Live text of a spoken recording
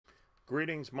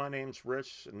Greetings, my name's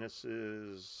Rich, and this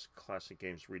is Classic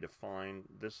Games Redefined.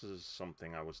 This is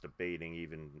something I was debating,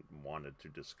 even wanted to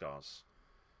discuss.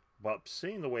 But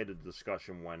seeing the way the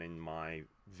discussion went in my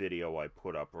video I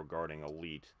put up regarding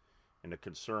Elite and the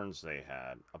concerns they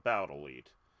had about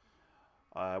Elite,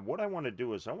 what I want to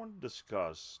do is I want to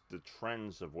discuss the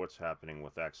trends of what's happening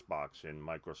with Xbox and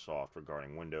Microsoft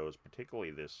regarding Windows,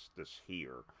 particularly this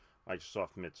here.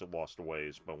 Microsoft admits it lost a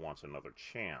ways but wants another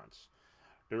chance.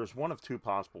 There's one of two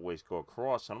possible ways to go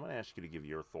across, and I'm going to ask you to give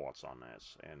your thoughts on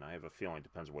this. And I have a feeling it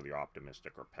depends on whether you're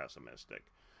optimistic or pessimistic.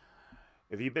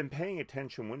 If you've been paying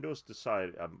attention,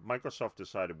 Microsoft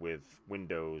decided with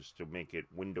Windows to make it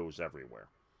Windows everywhere.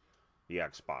 The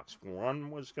Xbox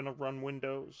One was going to run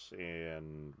Windows,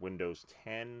 and Windows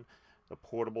 10, the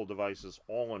portable devices,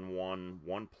 all in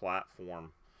one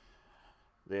platform.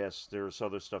 Yes, there's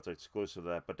other stuff that's exclusive to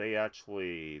that, but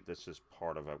this is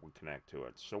part of it, we connect to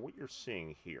it. So what you're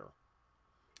seeing here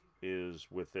is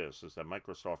that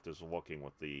Microsoft is looking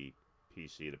with the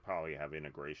PC to probably have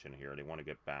integration here. They want to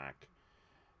get back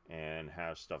and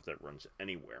have stuff that runs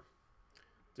anywhere.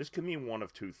 This could mean one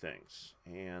of two things,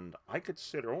 and I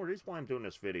consider, the reason why I'm doing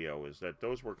this video is that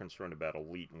those were concerned about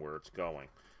Elite and where it's going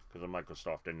because of the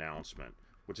Microsoft announcement,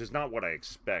 which is not what I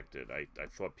expected. I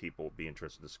thought people would be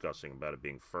interested in discussing about it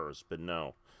being first, but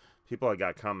no. People I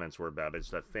got comments were about is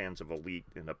that fans of Elite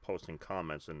end up posting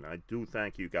comments, and I do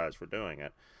thank you guys for doing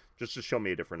it, just to show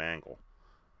me a different angle.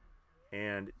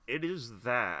 And it is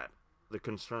that, the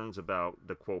concerns about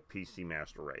the, quote, PC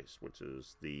Master Race, which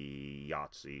is the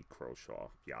Yahtzee,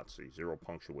 zero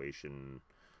punctuation,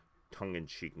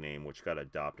 tongue-in-cheek name, which got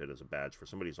adopted as a badge for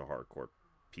somebody who's a hardcore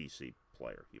PC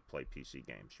player. You play PC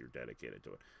games, you're dedicated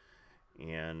to it.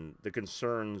 And the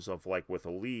concerns of, like with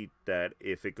Elite, that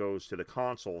if it goes to the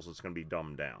consoles, it's going to be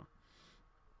dumbed down.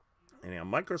 And now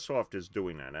Microsoft is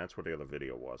doing that. That's what the other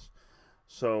video was.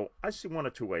 So I see one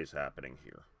of two ways happening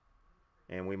here.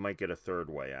 And we might get a third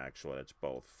way, actually. It's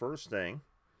both. First thing,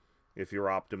 if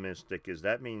you're optimistic, is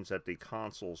that means that the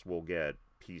consoles will get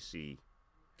PC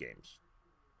games.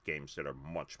 Games that are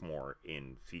much more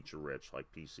in feature-rich,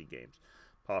 like PC games.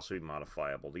 Possibly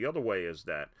modifiable. The other way is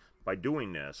that by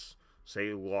doing this, say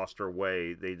they lost their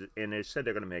way, they said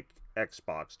they're going to make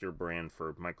Xbox their brand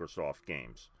for Microsoft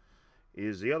games.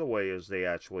 The other way is they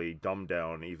actually dumb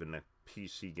down even the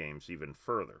PC games even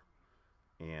further.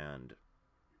 And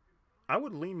I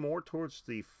would lean more towards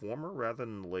the former rather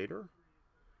than later.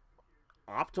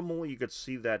 Optimally, you could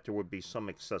see that there would be some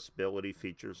accessibility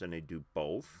features, and they do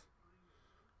both.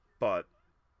 But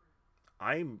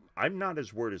I'm not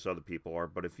as worried as other people are,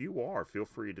 but if you are, feel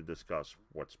free to discuss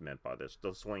what's meant by this.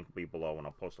 This link will be below, and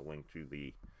I'll post a link to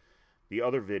the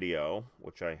other video,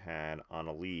 which I had on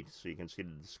Elite, so you can see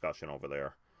the discussion over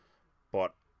there.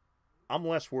 But I'm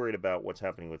less worried about what's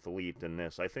happening with Elite than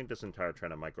this. I think this entire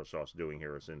trend that Microsoft's doing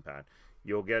here is impact.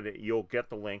 You'll get it. You'll get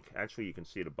the link. Actually, you can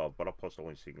see it above, but I'll post a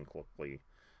link so you can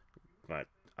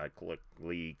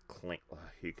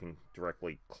you can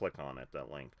directly click on it,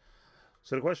 that link.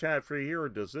 So the question I have for you here,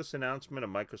 does this announcement of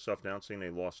Microsoft announcing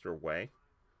they lost their way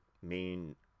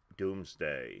mean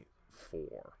doomsday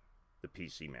for the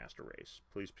PC Master Race?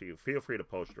 Please feel free to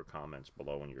post your comments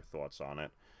below and your thoughts on it.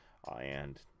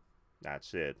 And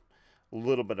that's it. A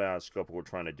little bit out of scope of what we're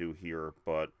trying to do here,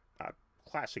 but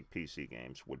classic PC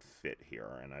games would fit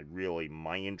here. And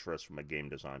my interest from a game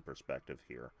design perspective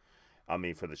here,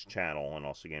 for this channel and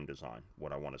also game design,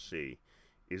 what I want to see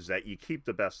is that you keep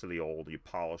the best of the old, you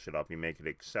polish it up, you make it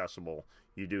accessible,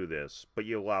 you do this, but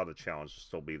you allow the challenge to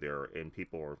still be there, and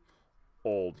people who are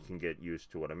old can get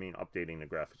used to it. Updating the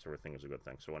graphics, everything is a good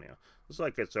thing. So anyhow,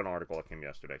 it's an article that came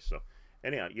yesterday. So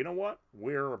anyhow, you know what?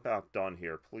 We're about done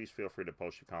here. Please feel free to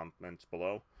post your comments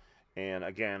below. And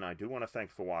again, I do want to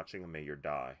thank you for watching, and may your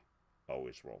die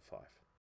always roll 5.